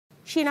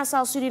China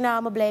zal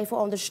Suriname blijven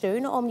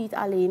ondersteunen om niet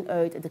alleen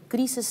uit de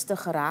crisis te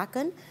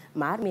geraken,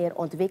 maar meer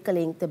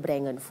ontwikkeling te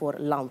brengen voor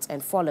land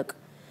en volk.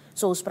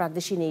 Zo sprak de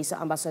Chinese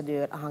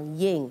ambassadeur Hang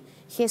Ying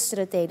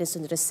gisteren tijdens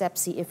een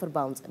receptie in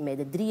verband met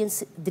de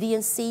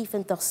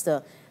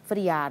 73ste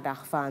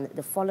verjaardag van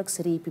de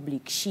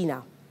Volksrepubliek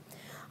China.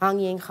 Hang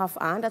Ying gaf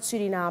aan dat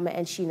Suriname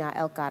en China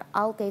elkaar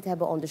altijd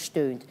hebben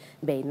ondersteund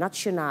bij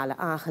nationale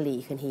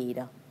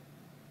aangelegenheden.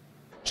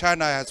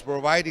 China has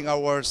providing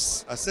our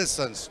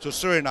assistance to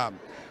Suriname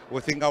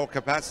within our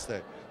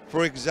capacity.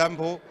 For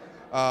example,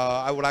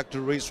 I would like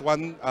to raise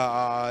one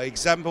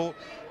example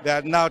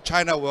that now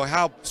China will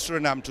help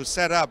Suriname to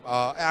set up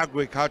an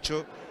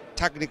agricultural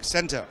technical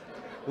center,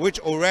 which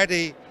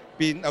already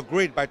been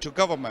agreed by two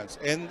governments.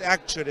 And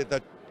actually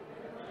the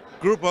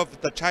group of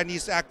the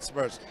Chinese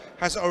experts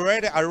has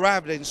already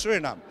arrived in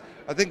Suriname.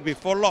 I think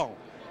before long,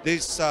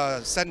 these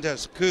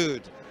centers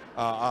could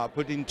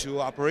put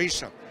into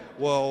operation,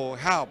 will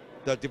help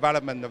the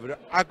development of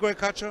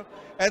agriculture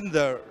and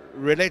the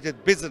related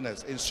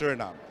business in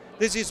Suriname.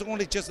 This is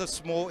only just a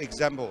small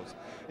example.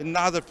 In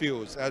other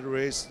fields,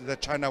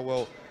 that China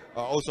will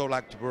also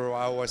like to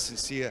provide our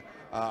sincere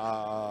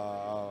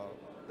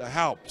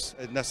helps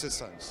and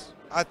assistance.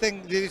 I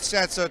think this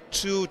has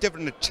two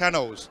different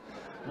channels.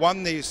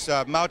 One is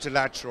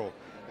multilateral,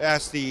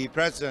 as the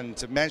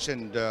president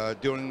mentioned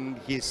during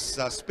his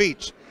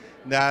speech,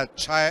 that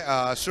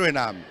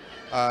Suriname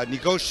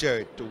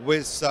negotiate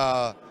with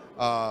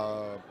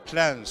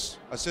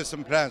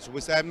assistance plans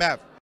with IMF.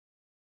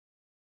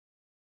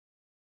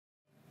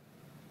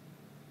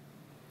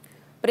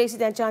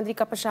 President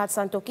Chandrika Prasad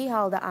Santokhi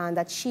haalde aan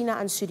dat China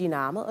en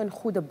Suriname een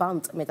goede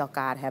band met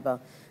elkaar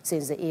hebben,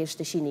 sinds de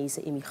eerste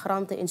Chinese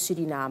immigranten in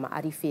Suriname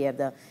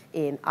arriveerden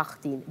in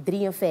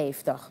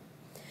 1853.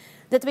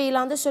 De twee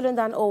landen zullen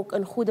dan ook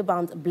een goede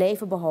band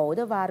blijven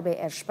behouden, waarbij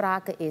er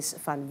sprake is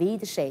van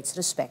wederzijds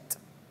respect.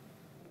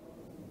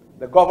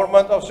 The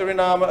government of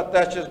Suriname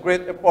attaches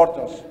great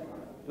importance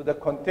to the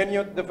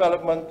continued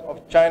development of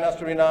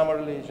China-Suriname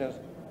relations,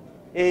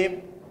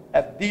 aimed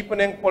at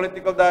deepening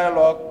political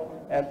dialogue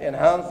and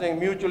enhancing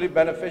mutually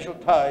beneficial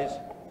ties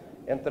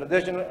in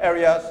traditional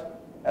areas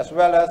as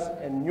well as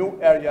in new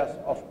areas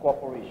of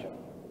cooperation.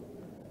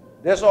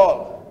 This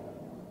all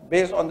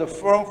based on the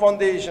firm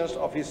foundations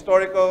of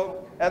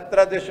historical and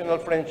traditional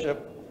friendship,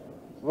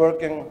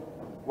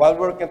 while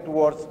working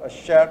towards a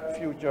shared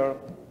future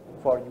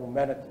for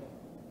humanity.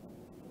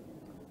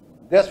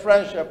 This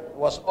friendship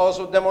was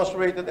also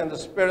demonstrated in the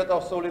spirit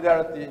of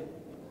solidarity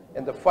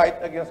in the fight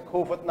against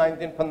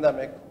COVID-19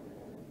 pandemic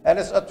and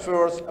its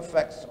adverse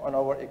effects on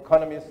our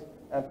economies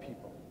and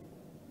people.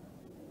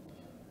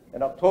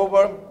 In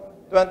October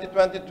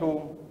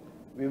 2022,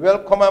 we will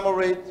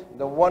commemorate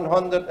the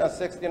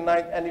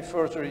 169th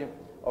anniversary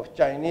of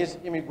Chinese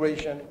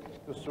immigration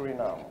to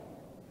Suriname.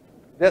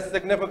 This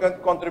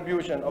significant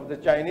contribution of the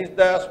Chinese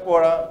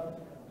diaspora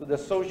to the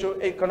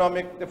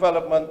socio-economic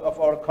development of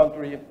our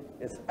country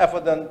is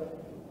evident,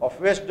 of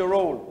which the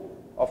role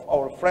of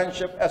our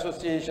friendship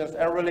associations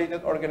and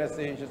related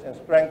organizations in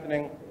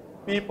strengthening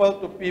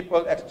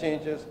people-to-people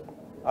exchanges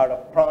are a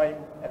prime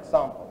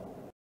example.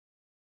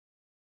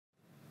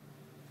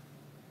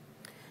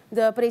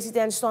 De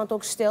president stond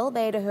ook stil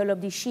bij de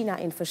hulp die China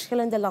in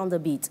verschillende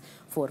landen biedt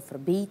voor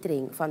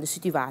verbetering van de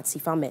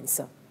situatie van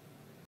mensen.